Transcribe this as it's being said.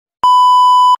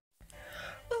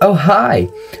Oh hi!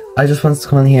 I just wanted to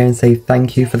come in here and say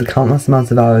thank you for the countless amounts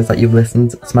of hours that you've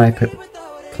listened to my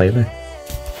playlist.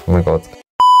 Oh my god.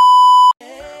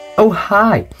 Oh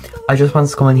hi! I just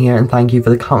wanted to come in here and thank you for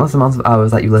the countless amounts of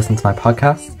hours that you listened to my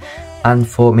podcast and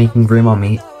for making room on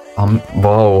me.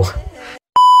 Whoa.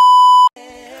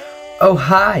 Oh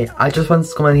hi! I just wanted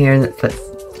to come in here and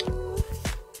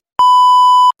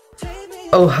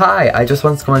Oh hi! I just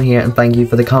wanted to come in here and thank you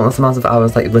for the countless amounts of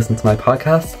hours that you've listened to my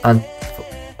podcast and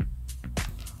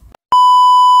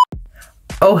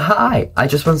Oh hi! I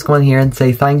just wanted to come in here and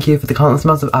say thank you for the countless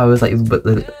amounts of hours that you've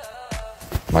Oh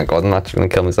my god, I'm actually gonna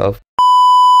kill myself.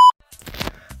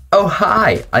 Oh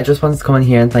hi! I just wanted to come in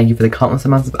here and thank you for the countless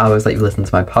amounts of hours that you've listened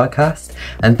to my podcast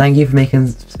and thank you for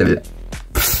making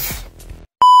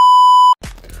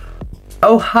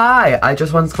Oh hi! I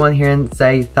just wanted to come in here and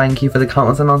say thank you for the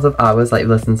countless amounts of hours that you've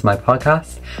listened to my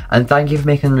podcast and thank you for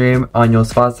making room on your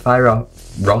Spotify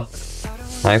rock.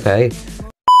 Okay.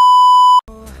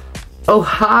 Oh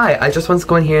hi! I just wanted to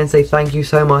go in here and say thank you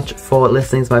so much for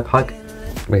listening to my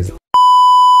podcast. Wait.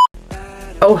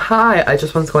 Oh hi! I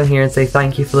just wanted to go in here and say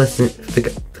thank you for listening.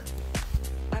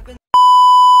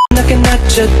 Knocking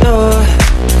at your door,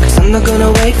 'cause I'm not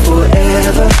gonna wait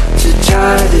forever to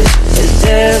try this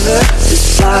endeavor,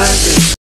 this fly this